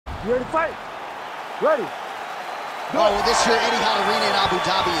You ready to fight? Ready. Oh, well, this year, Etihad Arena in Abu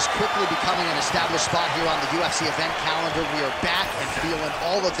Dhabi is quickly becoming an established spot here on the UFC event calendar. We are back and feeling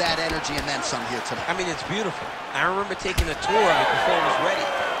all of that energy and then some here tonight. I mean, it's beautiful. I remember taking a tour of it before it was ready.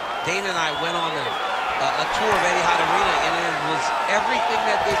 Dana and I went on a tour of Etihad Arena, and it was everything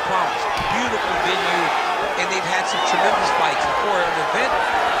that they promised. Beautiful venue, and they've had some tremendous fights for an event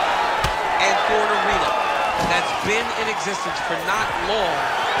and for an arena that's been in existence for not long.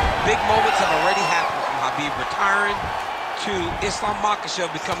 Big moments have already happened. Habib retiring to Islam Makhachev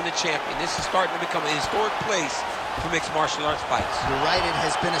becoming the champion. This is starting to become a historic place for mixed martial arts fights. You're right, it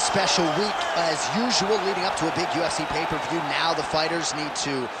has been a special week as usual leading up to a big UFC pay-per-view. Now the fighters need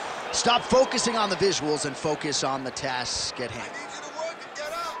to stop focusing on the visuals and focus on the task at hand.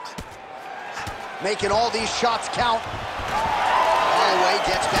 Making all these shots count. Holloway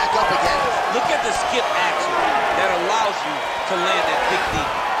gets back up again. Look at the skip action that allows you to land that big knee.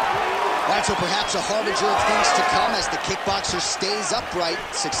 All right, so perhaps a harbinger of things to come as the kickboxer stays upright,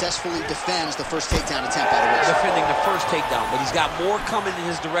 successfully defends the first takedown attempt by the way. Defending the first takedown, but he's got more coming in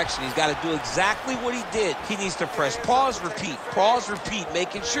his direction. He's got to do exactly what he did. He needs to press pause, repeat,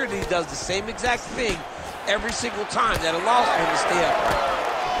 making sure that he does the same exact thing every single time that allows for him to stay upright.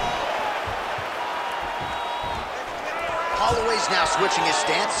 Holloway's now switching his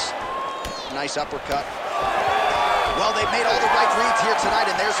stance. Nice uppercut. Well, they've made all the right reads here tonight,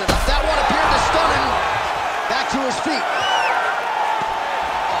 and there's enough. That one appeared to stun him. Back to his feet.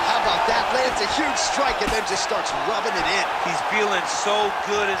 Oh, how about that? Lands a huge strike and then just starts rubbing it in. He's feeling so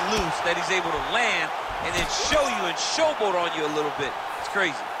good and loose that he's able to land and then show you and showboat on you a little bit. It's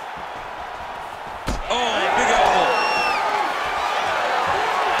crazy. Oh, big elbow.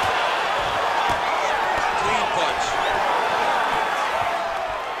 Clean punch.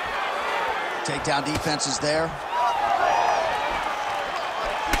 Takedown defense is there.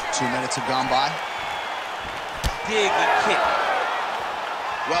 2 minutes have gone by. Dig and kick.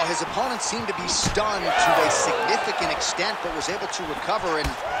 Well, his opponent seemed to be stunned to a significant extent, but was able to recover, and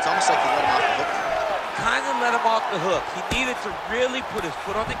it's almost like he let him off the hook. Kind of let him off the hook. He needed to really put his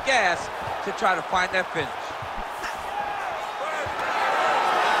foot on the gas to try to find that finish.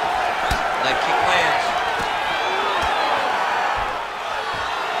 Leg kick lands.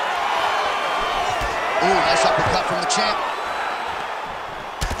 Ooh, nice uppercut from the champ.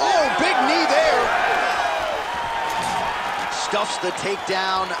 Oh, big knee there. Stuffs the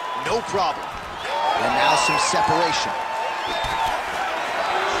takedown, no problem. And now some separation.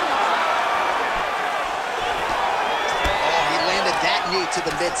 Oh, he landed that knee to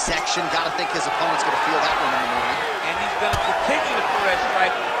the midsection. Gotta think his opponent's gonna feel that one in the morning. And he's gonna continue to throw that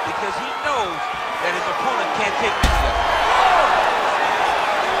strike because he knows that his opponent can't take many of them.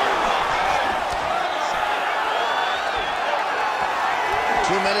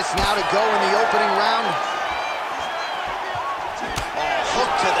 2 minutes now to go in the opening round. Oh, hook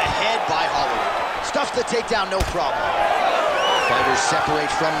to the head by Holloway. Stuffs the takedown, no problem. Fighters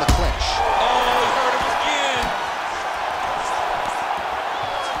separate from the clinch. Oh, he hurt him again.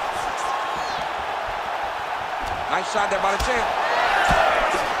 Nice shot there by the champ.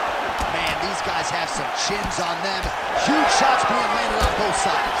 Man, these guys have some chins on them. Huge shots being landed on both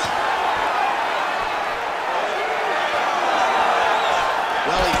sides.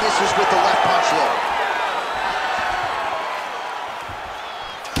 Well, he misses with the left punch there.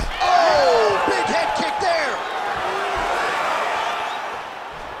 Oh, big head kick there.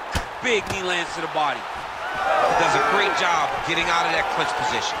 Big knee lands to the body. He does a great job getting out of that clinch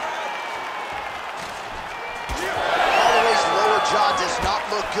position. Holloway's lower jaw does not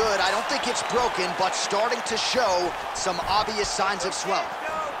look good. I don't think it's broken, but starting to show some obvious signs of swelling.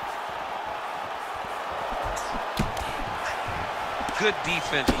 Good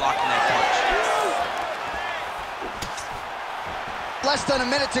defense blocking that punch. Less than a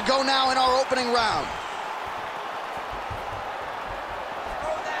minute to go now in our opening round.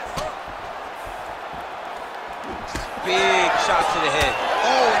 Big shot to the head.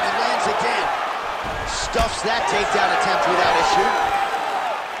 Oh, and he lands again. Stuffs that takedown attempt without issue.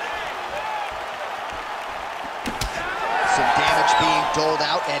 Some damage being doled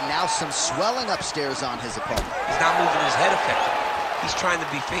out, and now some swelling upstairs on his opponent. He's not moving his head effectively. He's trying to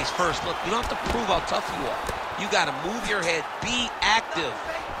be face first. Look, you don't have to prove how tough you are. You got to move your head. Be active.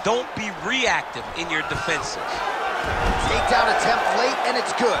 Don't be reactive in your defenses. Takedown attempt late, and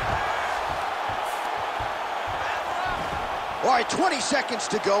it's good. All right, 20 seconds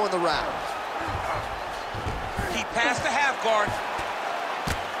to go in the round. He passed the half guard.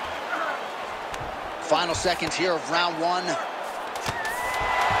 Final seconds here of round one.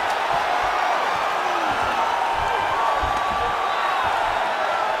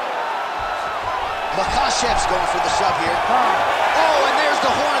 Makhachev's going for the sub here. Oh, and there's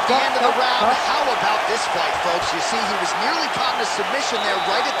the horn at the end of the round. How about this fight, folks? You see, he was nearly caught in a submission there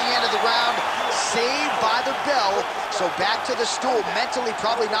right at the end of the round. Saved by the bell. So back to the stool. Mentally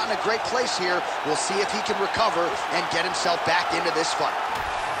probably not in a great place here. We'll see if he can recover and get himself back into this fight.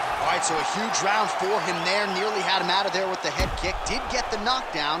 All right, so a huge round for him there. Nearly had him out of there with the head kick. Did get the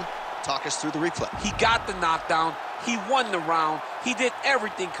knockdown. Talk us through the replay. He got the knockdown. He won the round. He did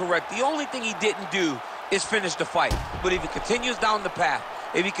everything correct. The only thing he didn't do is finish the fight. But if he continues down the path,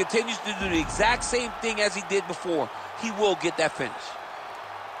 if he continues to do the exact same thing as he did before, he will get that finish.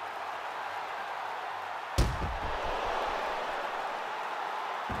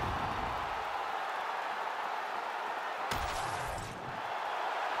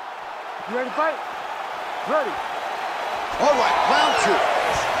 You ready to fight? Ready. All right, round two.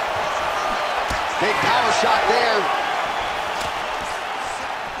 Big power shot there.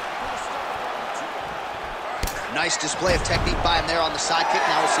 Nice display of technique by him there on the side kick.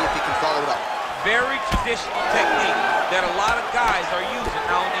 Now we'll see if he can follow it up. Very traditional technique that a lot of guys are using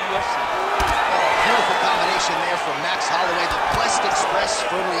now in the UFC. Oh, beautiful combination there from Max Holloway. The Blessed Express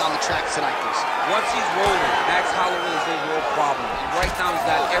firmly on the track tonight, please. Once he's rolling, Max Holloway is a real problem. Right now he's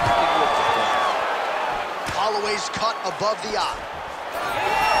got everything working for him. Holloway's cut above the eye.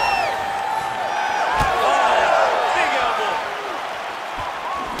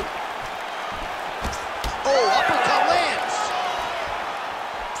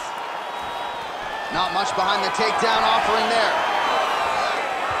 Not much behind the takedown offering there.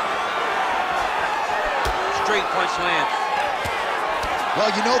 Straight punch lands. Well,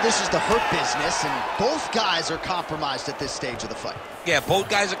 you know this is the hurt business, and both guys are compromised at this stage of the fight. Yeah, both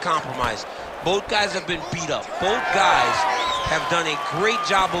guys are compromised. Both guys have been beat up. Both guys have done a great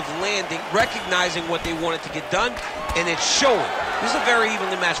job of landing, recognizing what they wanted to get done, and it's showing. This is a very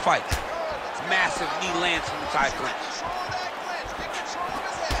evenly matched fight. Massive knee lands from the side clinch.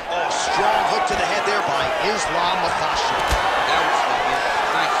 Oh, strong hook to the head there by Islam Makhachev. That was a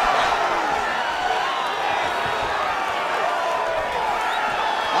nice strike.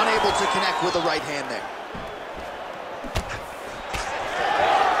 Unable to connect with the right hand there.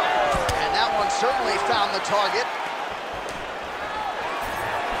 And that one certainly found the target.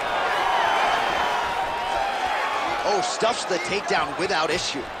 Oh, stuffs the takedown without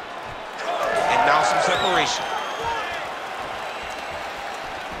issue. And now some separation.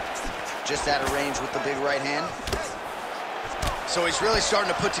 Just out of range with the big right hand. So he's really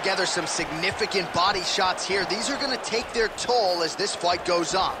starting to put together some significant body shots here. These are going to take their toll as this fight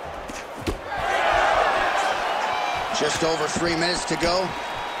goes on. Just over 3 minutes to go.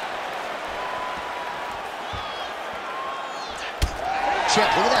 Chip,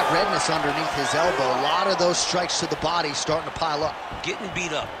 look at that redness underneath his elbow. A lot of those strikes to the body starting to pile up. Getting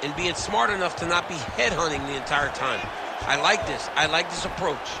beat up and being smart enough to not be headhunting the entire time. I like this. I like this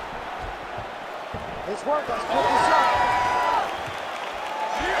approach. Let's work. Let's put this up.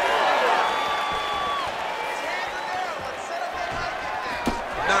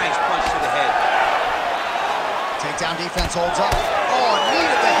 Nice punch to the head. Takedown defense holds up. Oh, knee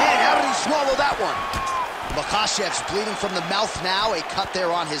to the head. How did he swallow that one? Makhachev's bleeding from the mouth now. A cut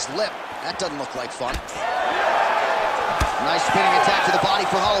there on his lip. That doesn't look like fun. Nice spinning attack to the body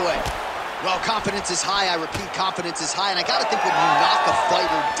for Holloway. Well, confidence is high. I repeat, confidence is high. And I got to think when you knock a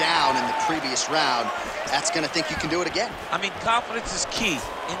fighter down in the previous round, that's going to think you can do it again. I mean, confidence is key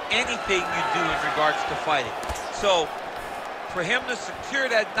in anything you do in regards to fighting. So, for him to secure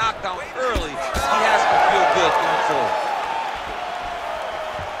that knockdown early, he has to feel good going forward.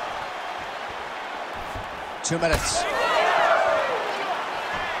 2 minutes.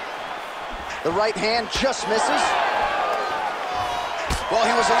 The right hand just misses. Well,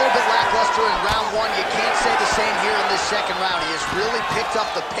 he was a little bit lackluster in round one. You can't say the same here in this second round. He has really picked up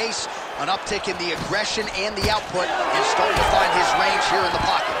the pace, an uptick in the aggression and the output, and starting to find his range here in the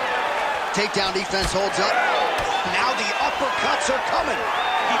pocket. Takedown defense holds up. Now the uppercuts are coming.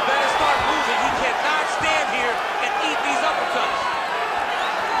 He better start moving. He cannot stand here and eat these uppercuts.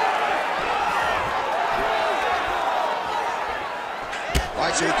 All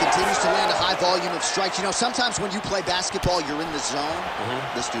right, so he continues to land a high volume of strikes. You know, sometimes when you play basketball, you're in the zone.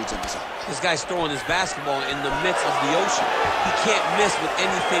 This dude's in the zone. This guy's throwing his basketball in the midst of the ocean. He can't miss with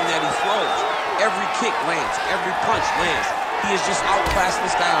anything that he throws. Every kick lands. Every punch lands. He is just outclassing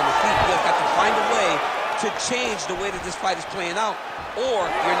this guy on the feet. You've got to find a way to change the way that this fight is playing out, or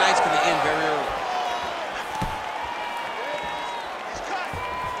your night's going to end very early.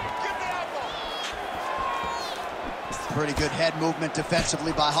 Pretty good head movement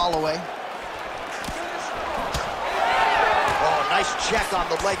defensively by Holloway. Oh, nice check on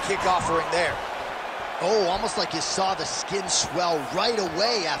the leg kick offering there. Oh, almost like you saw the skin swell right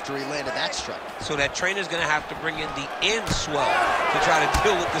away after he landed that strike. So that trainer's going to have to bring in the end swell to try to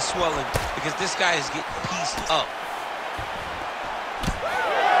deal with the swelling, because this guy is getting pieced up.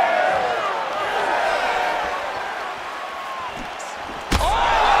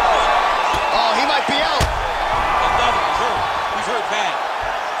 Oh, he might be out. Another, he's hurt. He's hurt bad.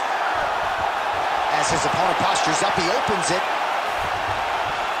 As his opponent postures up, he opens it.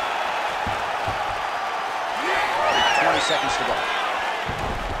 20 seconds to go.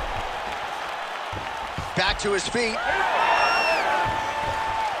 Back to his feet.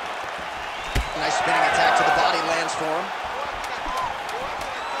 Nice spinning attack to the body lands for him.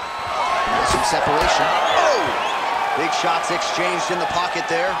 There's some separation. Oh! Big shots exchanged in the pocket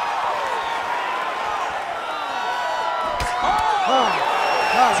there.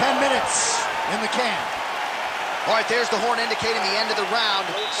 10 minutes in the can. All right, there's the horn indicating the end of the round.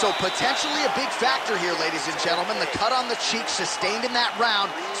 So potentially a big factor here, ladies and gentlemen. The cut on the cheek sustained in that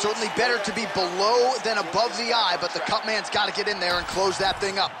round. Certainly better to be below than above the eye, but the cut man's got to get in there and close that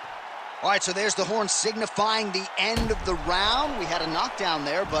thing up. All right, so there's the horn signifying the end of the round. We had a knockdown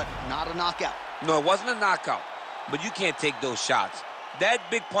there, but not a knockout. No, it wasn't a knockout, but you can't take those shots. That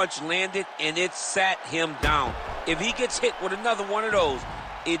big punch landed, and it sat him down. If he gets hit with another one of those,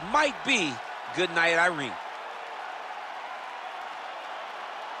 it might be good night, Irene.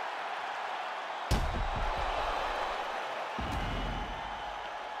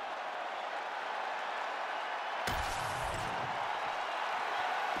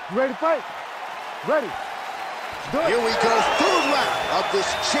 Ready to fight? Ready. Do it. Here we go, third round of this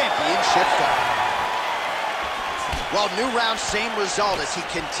championship fight. Well, new round, same result as he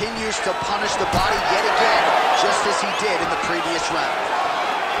continues to punish the body yet again, just as he did in the previous round.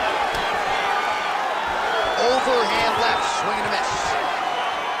 Overhand left, swing and a miss.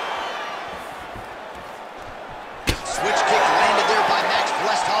 Switch kick landed there by Max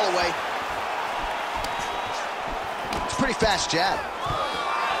Blessed Holloway. It's a pretty fast jab.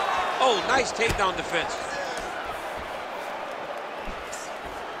 Oh, nice takedown defense.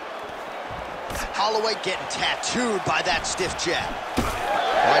 Holloway getting tattooed by that stiff jab.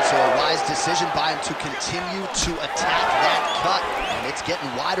 All right, so a wise decision by him to continue to attack that cut, and it's getting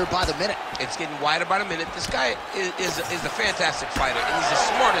wider by the minute. It's getting wider by the minute. This guy is a fantastic fighter, and he's as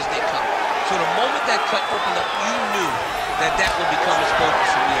smart as they come. So the moment that cut opened up, you knew that that would become his focus,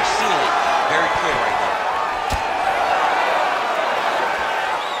 and we are seeing it very clear right now.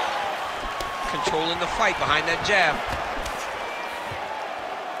 Controlling the fight behind that jab.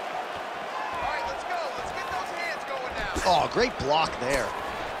 All right, let's go. Let's get those hands going now. Oh, great block there.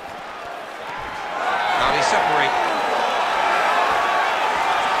 Now they separate.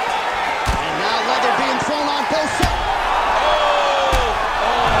 And now leather being thrown on both sides.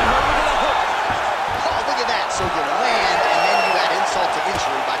 Oh, look at that. So you land, and then you add insult to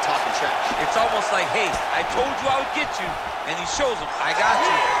injury by talking trash. It's almost like, hey, I told you I would get you, and he shows him, I got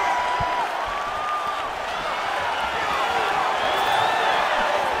you.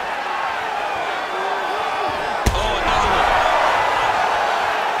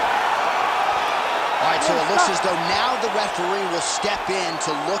 So it looks as though now the referee will step in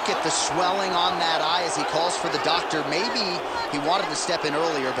to look at the swelling on that eye as he calls for the doctor. Maybe he wanted to step in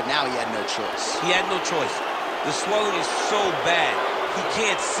earlier, but now he had no choice. He had no choice. The swelling is so bad, he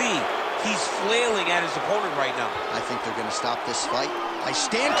can't see. He's flailing at his opponent right now. I think they're going to stop this fight. I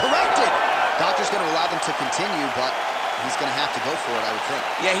stand corrected. Doctor's going to allow them to continue, but he's going to have to go for it, I would think.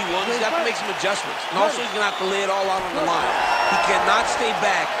 Yeah, he will. He's got to make some adjustments. And also, he's going to have to lay it all out on the line. He cannot stay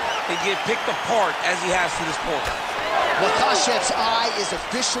back and get picked apart as he has to this point. Makhachev's eye is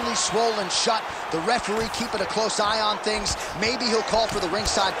officially swollen shut. The referee keeping a close eye on things. Maybe he'll call for the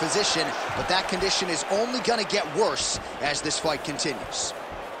ringside position, but that condition is only going to get worse as this fight continues.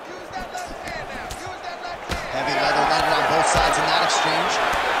 Use that left hand now. Use that left hand. Heavy leather landed on both sides in that exchange.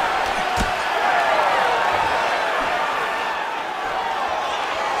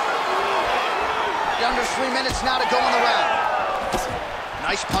 Under 3 minutes now to go in the round.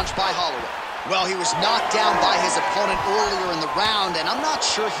 Nice punch by Holloway. Well, he was knocked down by his opponent earlier in the round, and I'm not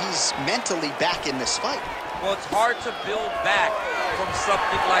sure he's mentally back in this fight. Well, it's hard to build back from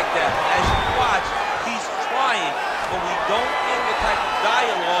something like that. As you watch, he's trying, but we don't know what type of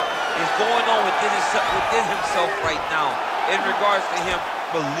dialogue is going on within himself right now in regards to him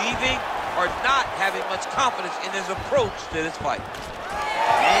believing or not having much confidence in his approach to this fight.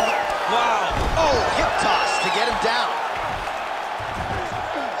 And, wow. Oh, hip toss to get him down.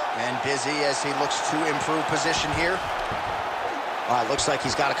 And busy as he looks to improve position here. All right, looks like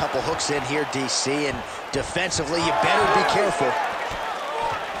he's got a couple hooks in here, DC, and defensively, you better be careful.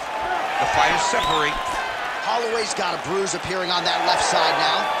 The fighters separate. Holloway's got a bruise appearing on that left side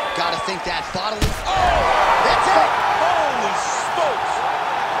now. Got to think that bodily. Oh! That's it! Holy smokes!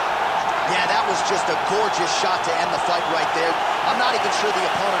 Yeah, that was just a gorgeous shot to end the fight right there. I'm not even sure the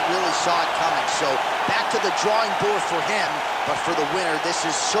opponent really saw it coming. So back to the drawing board for him. But for the winner, this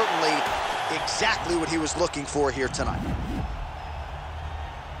is certainly exactly what he was looking for here tonight.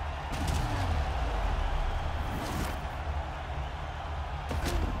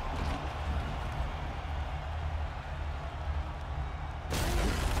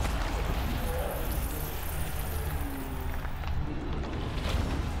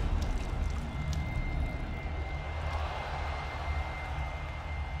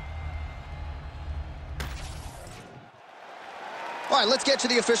 All right, let's get to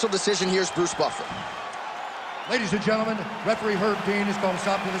the official decision. Here's Bruce Buffer. Ladies and gentlemen, referee Herb Dean is going to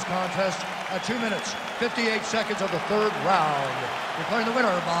stop to this contest at 2 minutes, 58 seconds of the third round. Declaring the winner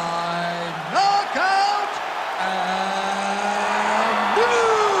by knockout and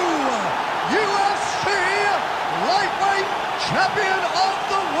new UFC lightweight champion of